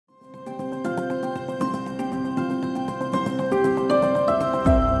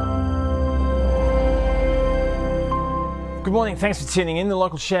Good morning, thanks for tuning in. The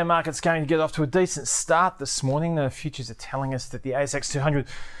local share market's going to get off to a decent start this morning. The futures are telling us that the ASX 200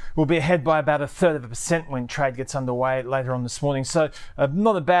 will be ahead by about 1/3% when trade gets underway later on this morning. So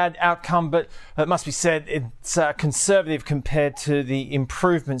not a bad outcome, but it must be said it's conservative compared to the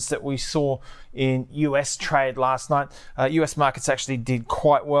improvements that we saw in US trade last night. US markets actually did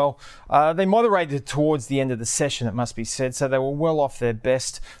quite well. They moderated towards the end of the session, it must be said, so they were well off their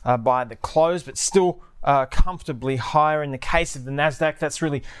best by the close, but still comfortably higher. In the case of the Nasdaq, that's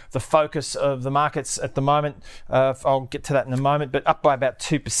really the focus of the markets at the moment. I'll get to that in a moment, but up by about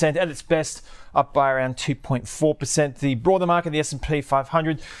 2% at its best, up by around 2.4%. The broader market, the S&P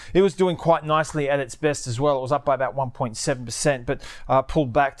 500, it was doing quite nicely at its best as well. It was up by about 1.7%, but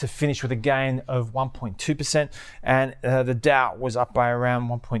pulled back to finish with a gain of 1.2%. And the Dow was up by around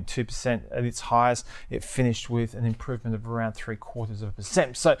 1.2% at its highs. It finished with an improvement of around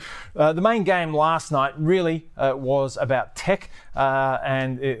 0.75%. So the main game last night really was about tech,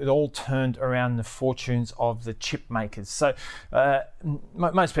 and it all turned around the fortunes of the chip makers. So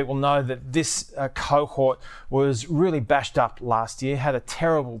most people know that this cohort was really bashed up last year, had a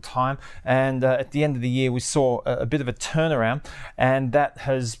terrible time, and at the end of the year we saw a bit of a turnaround, and that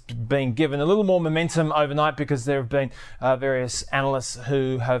has been given a little more momentum overnight because there have been various analysts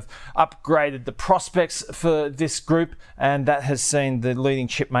who have upgraded the prospects for this group, and that has seen the leading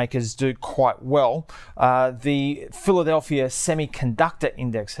chip makers do quite well. The Philadelphia Semiconductor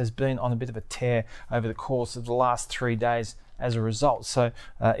Index has been on a bit of a tear over the course of the last 3 days as a result. So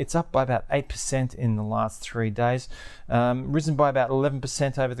it's up by about 8% in the last 3 days, risen by about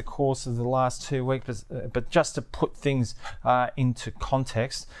 11% over the course of the last 2 weeks. But just to put things into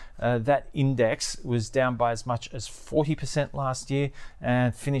context, that index was down by as much as 40% last year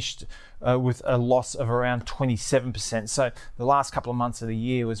and finished with a loss of around 27%. So the last couple of months of the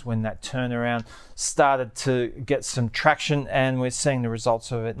year was when that turnaround started to get some traction, and we're seeing the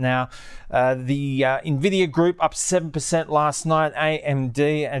results of it now. The Nvidia group up 7% last night,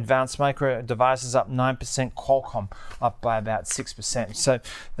 AMD, Advanced Micro Devices, up 9%, Qualcomm up by about 6%. So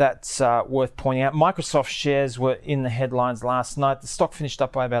that's worth pointing out. Microsoft shares were in the headlines last night. The stock finished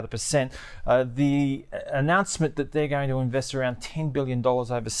up by about 1%. The announcement that they're going to invest around $10 billion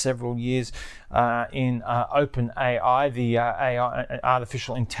over several years in OpenAI, the AI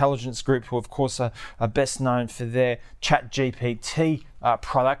artificial intelligence group, who of course are best known for their ChatGPT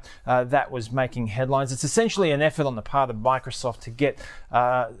product that was making headlines. It's essentially an effort on the part of Microsoft to get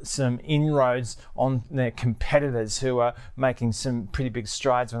some inroads on their competitors who are making some pretty big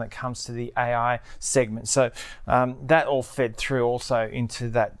strides when it comes to the AI segment. So that all fed through also into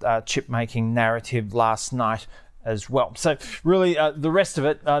that chip making narrative last night as well. So really the rest of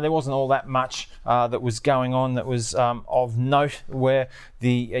it, there wasn't all that much that was going on that was of note where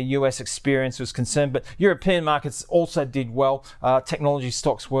the US experience was concerned, but European markets also did well. Technology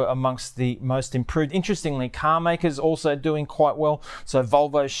stocks were amongst the most improved. Interestingly, car makers also doing quite well. So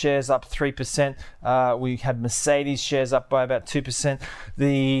Volvo shares up 3%. We had Mercedes shares up by about 2%.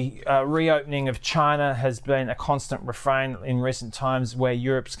 The reopening of China has been a constant refrain in recent times where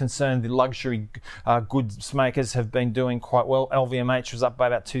Europe's concerned. The luxury goods makers have been doing quite well. LVMH was up by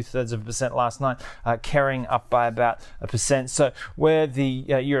about 2/3% last night. Kering up by about 1%. So where the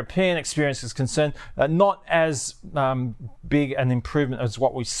European experience is concerned, not as big an improvement as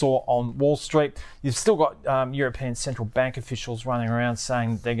what we saw on Wall Street. You've still got European central bank officials running around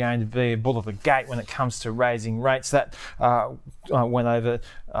saying they're going to be a bull of the gate when it comes to raising rates. That went over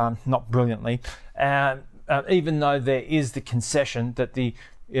not brilliantly. Even though there is the concession that the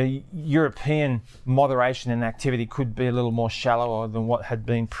European moderation in activity could be a little more shallower than what had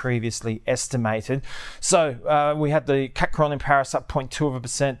been previously estimated. So we had the CAC Cron in Paris up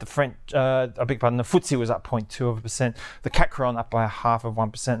 0.2%. The FTSE was up 0.2%. The CAC Cron up by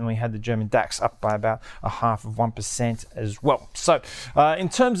 0.5%, and we had the German DAX up by about 0.5% as well. So in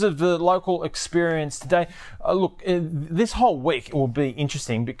terms of the local experience today, look, this whole week will be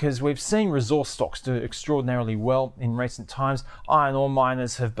interesting because we've seen resource stocks do extraordinarily well in recent times. Iron ore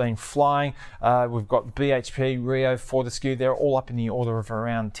miners have been flying. We've got BHP, Rio, Fortescue, they're all up in the order of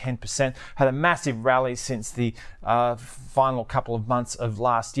around 10%. Had a massive rally since the final couple of months of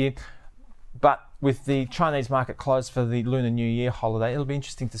last year. But with the Chinese market closed for the Lunar New Year holiday, it'll be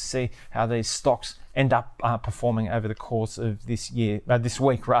interesting to see how these stocks end up performing over the course of this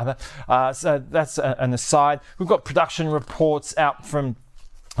week rather. So that's an aside. We've got production reports out from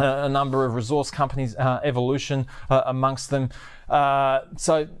a number of resource companies, Evolution amongst them.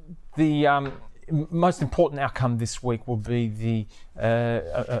 So the most important outcome this week will be the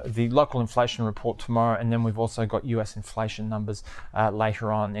local inflation report tomorrow, and then we've also got US inflation numbers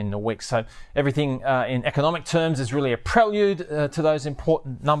later on in the week. So everything in economic terms is really a prelude to those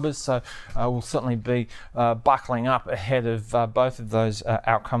important numbers. So we'll certainly be buckling up ahead of both of those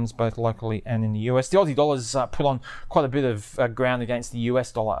outcomes, both locally and in the US. The Aussie dollar's put on quite a bit of ground against the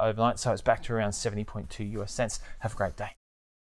US dollar overnight, so it's back to around 70.2 US cents. Have a great day.